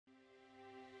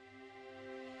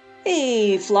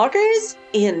Hey flockers!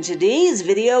 In today's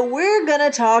video we're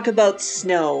gonna talk about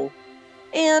snow.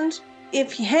 And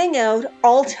if you hang out,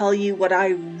 I'll tell you what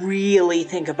I really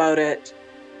think about it.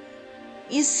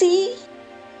 You see,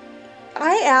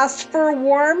 I asked for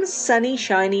warm, sunny,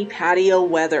 shiny patio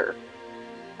weather.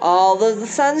 Although the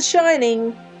sun's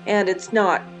shining and it's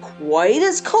not quite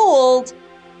as cold,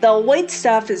 the white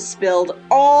stuff is spilled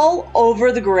all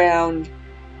over the ground.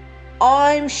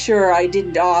 I'm sure I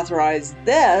didn't authorize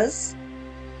this.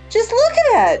 Just look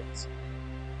at it.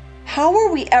 How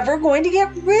are we ever going to get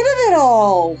rid of it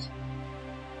all?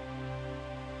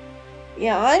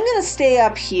 Yeah, I'm gonna stay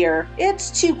up here. It's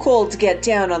too cold to get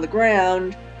down on the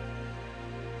ground.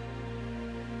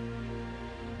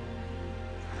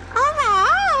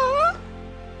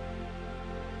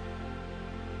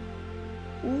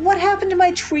 What happened to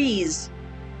my trees?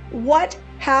 What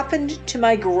happened to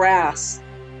my grass?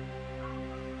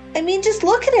 I mean, just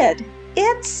look at it.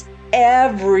 It's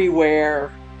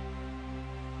everywhere.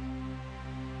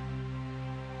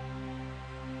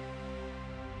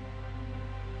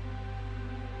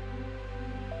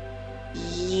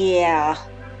 Yeah.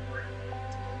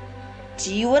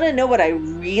 Do you want to know what I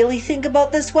really think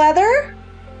about this weather?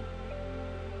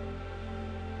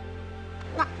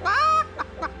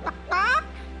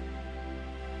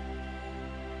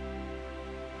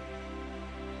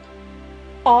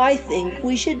 I think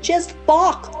we should just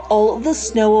block all of the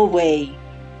snow away.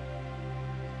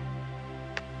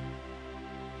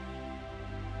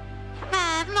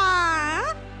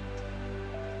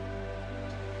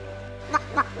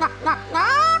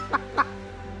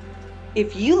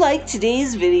 If you liked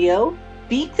today's video,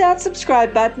 beat that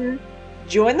subscribe button,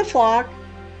 join the flock,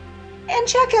 and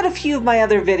check out a few of my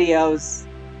other videos.